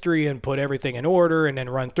my history and put everything in order and then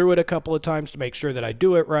run through it a couple of times to make sure that I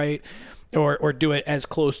do it right, or do it as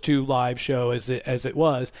close to live show as it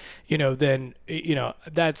was, then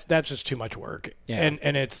that's just too much work. Yeah.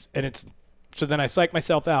 And it's so then I psych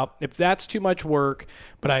myself out. If that's too much work,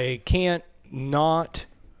 but I can't not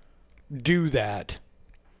do that,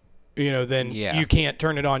 then you can't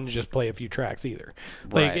turn it on and just play a few tracks either.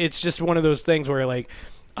 Like, it's just one of those things where, like,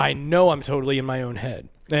 I know I'm totally in my own head,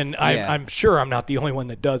 and I'm sure I'm not the only one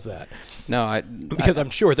that does that. No, because I'm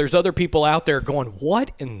sure there's other people out there going,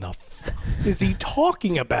 "What in the is he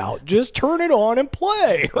talking about? Just turn it on and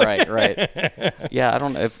play." Right. Yeah, I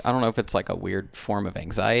don't know if it's like a weird form of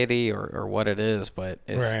anxiety or what it is, but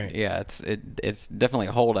it's definitely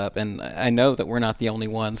a hold up, and I know that we're not the only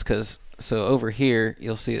ones, because so over here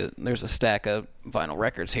you'll see there's a stack of vinyl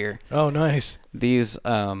records here. Oh, nice. These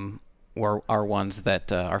are ones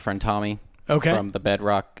that our friend Tommy from the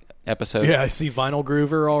Bedrock episode. Yeah, I see Vinyl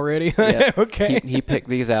Groover already. Yeah. Okay. He picked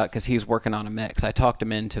these out because he's working on a mix. I talked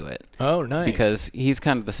him into it. Oh, nice. Because he's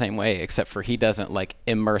kind of the same way, except for he doesn't like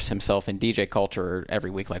immerse himself in DJ culture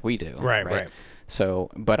every week like we do. Right. So,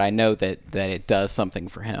 but I know that it does something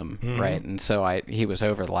for him, right? And so he was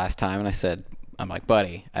over the last time, and I'm like,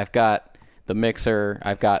 buddy, I've got the mixer,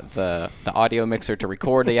 I've got the audio mixer to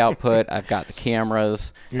record the output, I've got the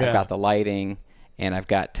cameras, I've got the lighting, and I've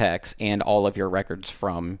got text and all of your records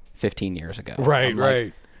from 15 years ago. Right.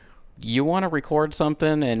 Like, you want to record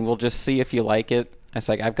something, and we'll just see if you like it. It's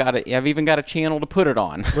like, I've even got a channel to put it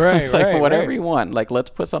on. Right. It's like, whatever you want. Like,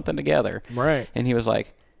 let's put something together. Right. And he was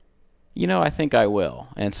like, I think I will.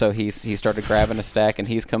 And so he started grabbing a stack, and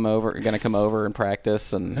he's going to come over and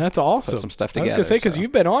practice and that's awesome. Put some stuff together. I was going to say, because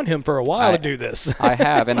you've been on him for a while to do this. I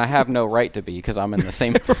have, and I have no right to be, because I'm in the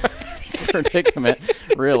same predicament,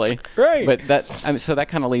 really. Right. But so that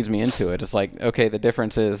kind of leads me into it. It's like, okay, the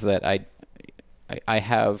difference is that I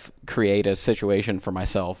have created a situation for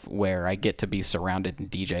myself where I get to be surrounded in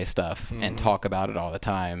DJ stuff and talk about it all the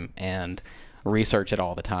time and research it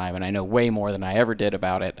all the time, and I know way more than I ever did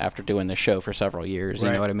about it after doing this show for several years.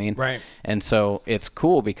 You know what I mean? Right. And so it's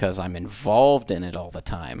cool because I'm involved in it all the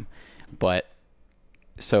time. But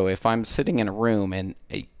so if I'm sitting in a room and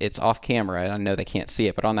it's off camera, and I know they can't see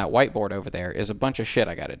it, but on that whiteboard over there is a bunch of shit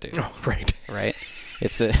I got to do. Oh, right. Right.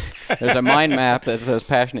 There's a mind map that says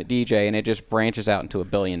Passionate DJ, and it just branches out into a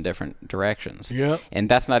billion different directions. Yeah. And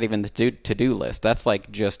that's not even the to-do list. That's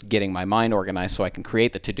like just getting my mind organized so I can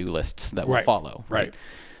create the to-do lists that will follow. Right.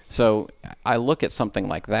 So I look at something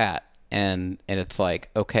like that, and it's like,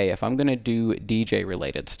 okay, if I'm going to do DJ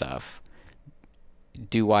related stuff,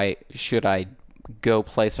 should I go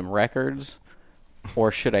play some records, or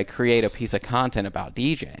should I create a piece of content about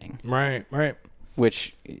DJing? Right.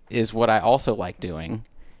 Which is what I also like doing.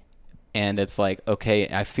 And it's like, okay,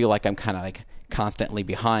 I feel like I'm kind of like constantly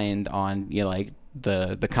behind on, like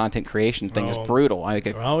the content creation thing is brutal.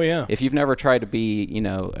 If you've never tried to be,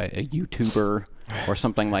 a YouTuber or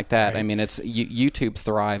something like that, I mean, YouTube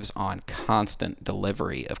thrives on constant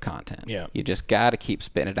delivery of content. Yeah. You just got to keep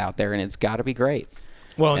spitting it out there, and it's got to be great.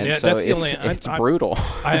 Well, and that's the only. It's brutal.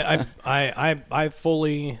 I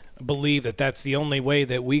fully believe that that's the only way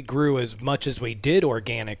that we grew as much as we did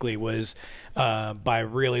organically was by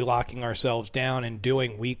really locking ourselves down and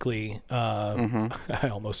doing weekly. I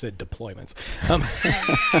almost said deployments.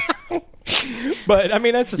 But I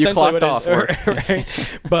mean, that's essentially what it is. Right?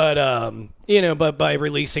 But by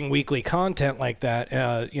releasing weekly content like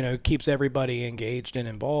that, keeps everybody engaged and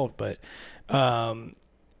involved. But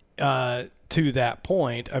to that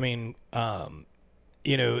point, I mean,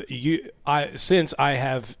 since I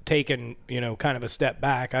have taken, kind of a step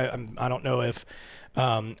back, I don't know if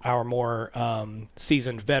our more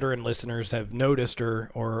seasoned veteran listeners have noticed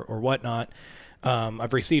or whatnot.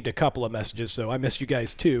 I've received a couple of messages, so I miss you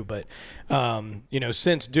guys too. But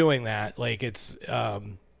since doing that, like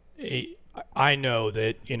I know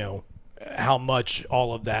that how much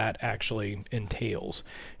all of that actually entails.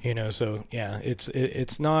 So yeah,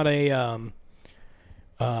 it's not a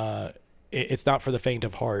it's not for the faint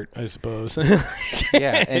of heart, I suppose.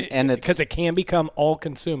 Yeah, and it's because it can become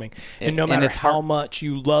all-consuming, and no matter how much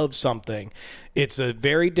you love something, it's a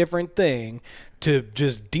very different thing to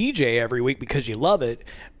just DJ every week because you love it,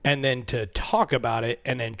 and then to talk about it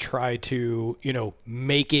and then try to,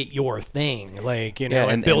 make it your thing, like,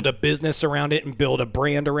 and build a business around it and build a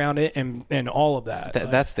brand around it and all of that.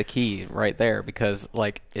 That's the key right there, because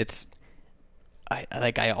like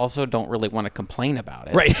I also don't really want to complain about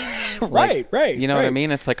it. Right. Right. You know what I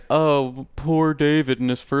mean? It's like, oh, poor David and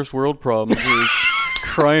his first world problems. He's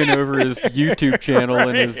crying over his YouTube channel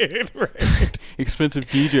and his expensive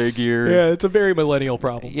DJ gear. Yeah, it's a very millennial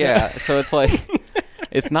problem. Yeah, so it's like,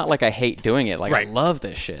 it's not like I hate doing it. Like, I love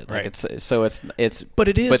this shit. Like, it's but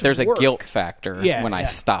it is. But there's work. a guilt factor when I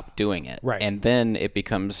stop doing it. Right. And then it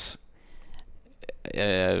becomes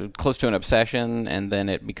close to an obsession, and then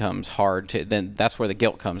it becomes hard to. Then that's where the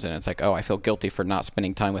guilt comes in. It's like, oh, I feel guilty for not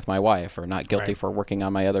spending time with my wife, or not guilty for working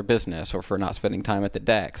on my other business, or for not spending time at the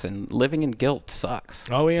decks. And living in guilt sucks.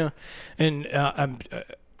 Oh yeah, and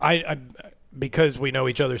I because we know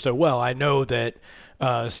each other so well, I know that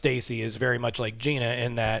Stacy is very much like Gina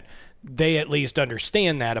in that they at least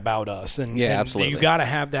understand that about us. And absolutely. You got to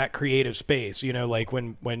have that creative space, like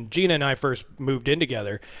when Gina and I first moved in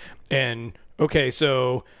together, and okay,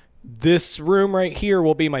 so this room right here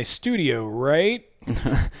will be my studio, right?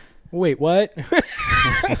 Wait, what?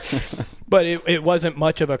 But it wasn't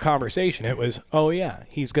much of a conversation. It was, oh yeah,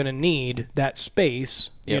 he's going to need that space,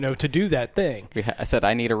 to do that thing. I said,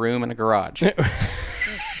 I need a room and a garage.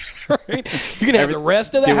 Right? You can have the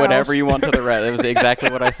rest of the house. Do whatever you want to the rest. It was exactly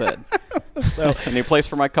what I said. So, a new place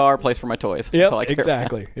for my car, place for my toys. Yep,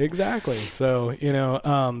 exactly.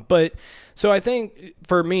 So, but so I think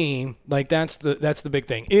for me, like that's the big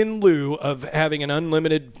thing. In lieu of having an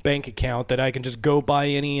unlimited bank account that I can just go buy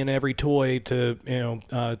any and every toy to,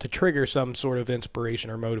 to trigger some sort of inspiration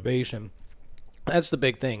or motivation. That's the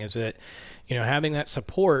big thing, is that, having that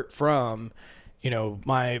support from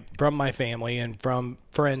my family and from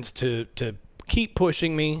friends to keep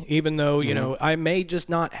pushing me, even though, I may just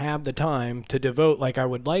not have the time to devote like I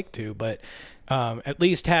would like to, but at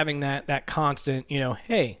least having that constant,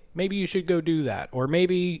 hey, maybe you should go do that, or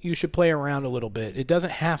maybe you should play around a little bit. It doesn't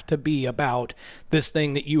have to be about this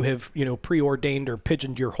thing that you have, preordained or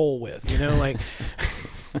pigeoned your hole with, like...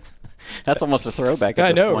 That's almost a throwback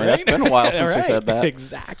at this point. Right? That's been a while since you said that.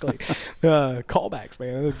 Exactly. Callbacks,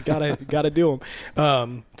 man. Gotta do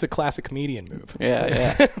them. It's a classic comedian move.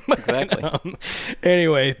 Yeah, exactly.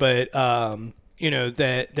 Anyway, but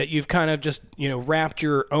that you've kind of just wrapped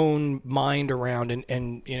your own mind around,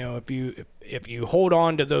 and if you hold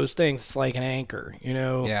on to those things, it's like an anchor.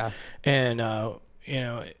 Yeah. And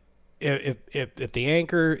if the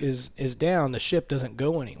anchor is down, the ship doesn't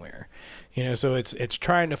go anywhere. So it's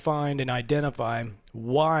trying to find and identify,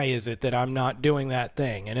 why is it that I'm not doing that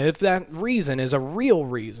thing? And if that reason is a real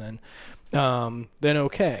reason, then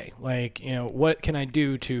okay. Like, what can I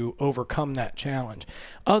do to overcome that challenge?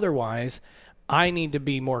 Otherwise, I need to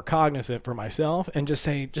be more cognizant for myself and just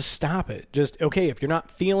say, just stop it. Just, okay, if you're not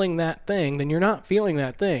feeling that thing, then you're not feeling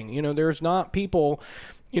that thing. There's not people...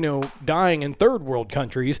 dying in third world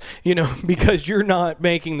countries, because you're not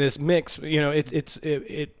making this mix.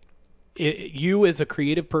 You as a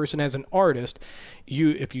creative person, as an artist,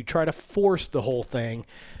 if you try to force the whole thing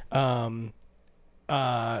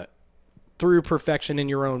through perfection in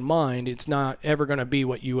your own mind, it's not ever going to be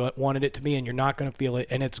what you wanted it to be, and you're not going to feel it,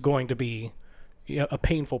 and it's going to be a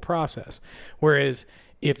painful process. Whereas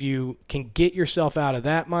if you can get yourself out of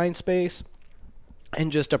that mind space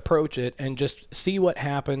and just approach it and just see what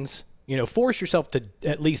happens, force yourself to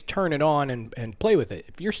at least turn it on and play with it.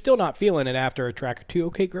 If you're still not feeling it after a track or two,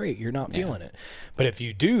 okay, great, you're not feeling it. But if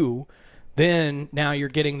you do, then now you're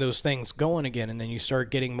getting those things going again, and then you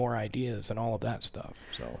start getting more ideas and all of that stuff.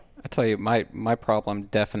 So I tell you, my problem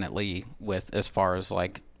definitely with, as far as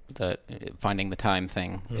like the finding the time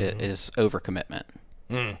thing, is overcommitment.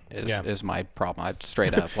 Is my problem. I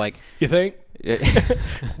straight up like. You think?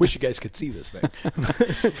 Wish you guys could see this thing.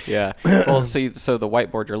 Yeah. Well, see, so the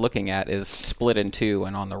whiteboard you're looking at is split in two,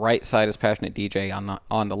 and on the right side is Passionate DJ.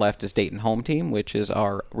 On the left is Dayton Home Team, which is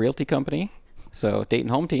our realty company. So Dayton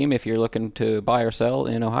Home Team, if you're looking to buy or sell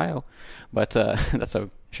in Ohio, but that's a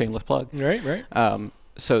shameless plug. Right.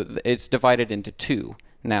 So it's divided into two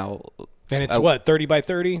now. And it's what, 30 by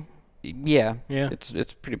 30? Yeah.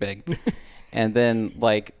 It's pretty big. And then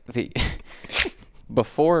like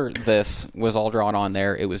before this was all drawn on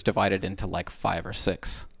there, it was divided into like 5 or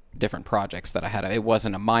 6 different projects that I had. It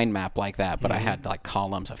wasn't a mind map like that, but I had like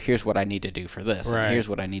columns of, here's what I need to do for this, and here's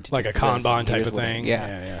what I need to like do a for this, Kanban type of thing.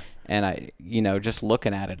 Yeah. And I, just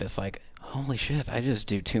looking at it, it's like, holy shit, I just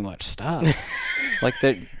do too much stuff. Like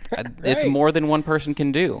that, it's more than one person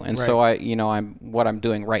can do. And so what I'm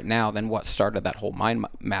doing right now, then what started that whole mind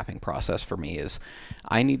mapping process for me is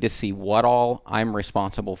I need to see what all I'm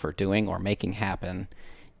responsible for doing or making happen,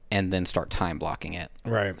 and then start time blocking it.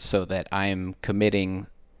 Right. So that I'm committing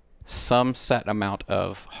some set amount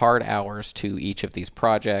of hard hours to each of these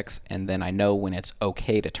projects, and then I know when it's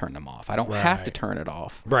okay to turn them off. I don't have to turn it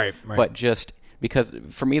off. Right. But just because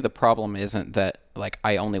for me the problem isn't that like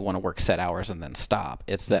I only want to work set hours and then stop.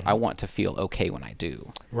 It's that I want to feel okay when I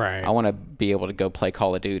do. Right. I want to be able to go play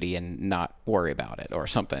Call of Duty and not worry about it or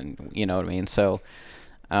something. You know what I mean? So,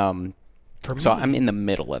 so I'm in the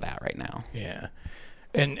middle of that right now. Yeah.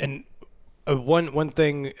 And one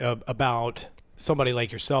thing about somebody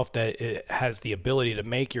like yourself that has the ability to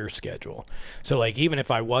make your schedule. So like even if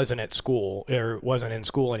I wasn't at school or wasn't in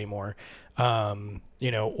school anymore,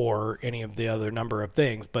 or any of the other number of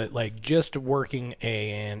things, but like just working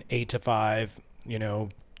an 8 to 5,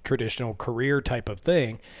 traditional career type of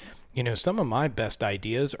thing, some of my best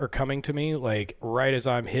ideas are coming to me like right as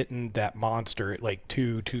I'm hitting that monster at like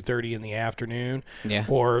 2:30 in the afternoon. Yeah.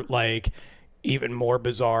 Or like even more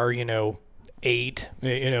bizarre,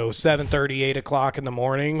 7:30, 8 o'clock in the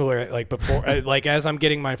morning, where like before, like as I'm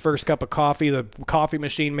getting my first cup of coffee, the coffee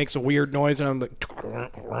machine makes a weird noise, and I'm like,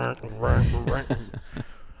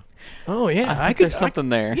 oh yeah, I could. There's something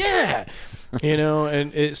there. Yeah,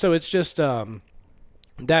 and so it's just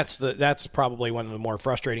that's probably one of the more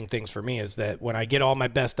frustrating things for me is that when I get all my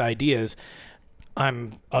best ideas,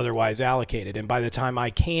 I'm otherwise allocated, and by the time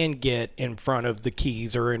I can get in front of the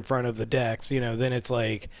keys or in front of the decks, then it's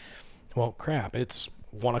like, well, crap, it's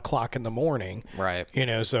 1 o'clock in the morning. Right.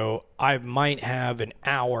 So I might have an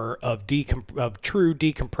hour of true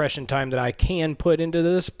decompression time that I can put into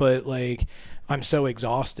this, but like I'm so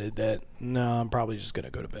exhausted that no, I'm probably just going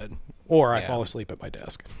to go to bed. Or I fall asleep at my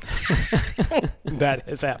desk. That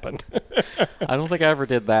has happened. I don't think I ever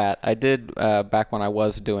did that. I did back when I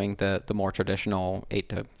was doing the more traditional 8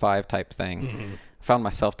 to 5 type thing. Mm-hmm. Found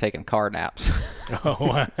myself taking car naps.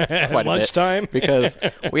 At lunchtime? Because,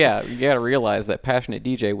 you got to realize that Passionate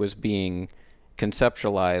DJ was being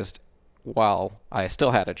conceptualized while I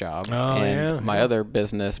still had a job. My other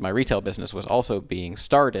business, my retail business, was also being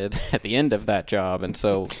started at the end of that job. And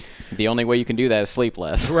so the only way you can do that is sleep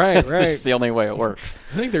less. Right. It's just the only way it works.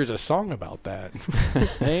 I think there's a song about that.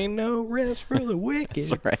 Ain't no rest for the wicked.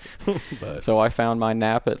 That's right. So I found my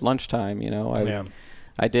nap at lunchtime,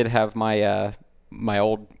 I did have my my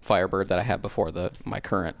old Firebird that I had before my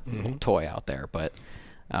current toy out there, but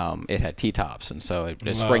it had T-tops, and so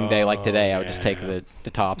a spring day like today, I would just take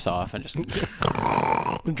the tops off and just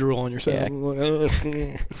drool on yourself.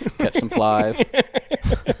 Yeah. Catch some flies.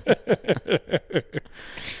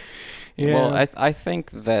 Well, I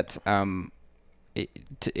think that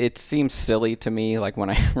it seems silly to me, like when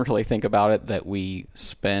I really think about it, that we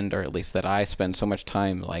spend, or at least that I spend so much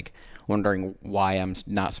time like wondering why I'm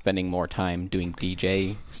not spending more time doing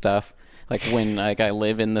DJ stuff. Like when I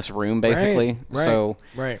live in this room basically.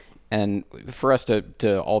 Right. And for us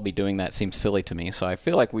to all be doing that seems silly to me. So I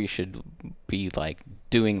feel like we should be like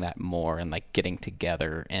doing that more and like getting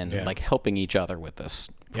together and like helping each other with this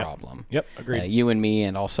problem. Yep. Agreed. You and me,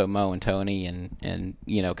 and also Mo and Tony, and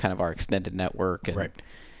kind of our extended network, and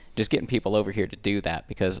just getting people over here to do that,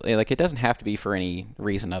 because like it doesn't have to be for any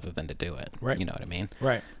reason other than to do it. Right. You know what I mean?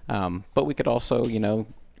 Right. But we could also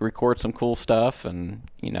record some cool stuff, and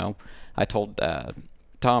I told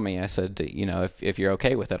Tommy, I said, if you're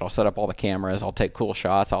okay with it, I'll set up all the cameras, I'll take cool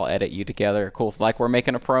shots, I'll edit you together, cool, like we're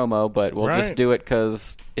making a promo, but we'll just do it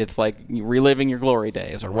because it's like reliving your glory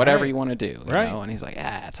days or whatever you want to do. You know? And he's like,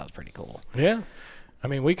 that sounds pretty cool. Yeah. I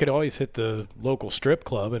mean, we could always hit the local strip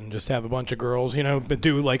club and just have a bunch of girls,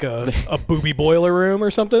 do like a booby boiler room or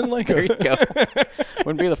something. Like there you go.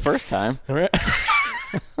 Wouldn't be the first time. Right.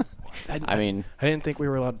 I mean, I didn't think we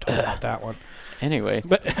were allowed to talk about that one. Anyway,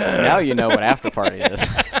 but now you know what after party is.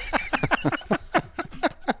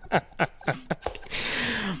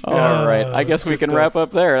 All right. I guess we can wrap up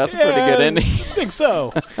there. That's a pretty good ending. I think so.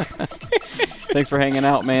 Thanks for hanging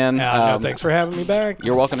out, man. No, thanks for having me back.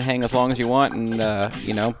 You're welcome to hang as long as you want, and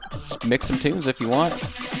mix some tunes if you want.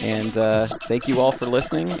 And thank you all for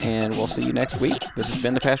listening, and we'll see you next week. This has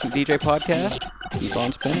been the Passionate DJ Podcast. Keep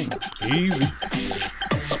on spinning. Easy.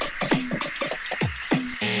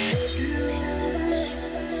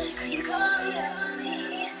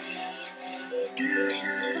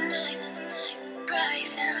 Bright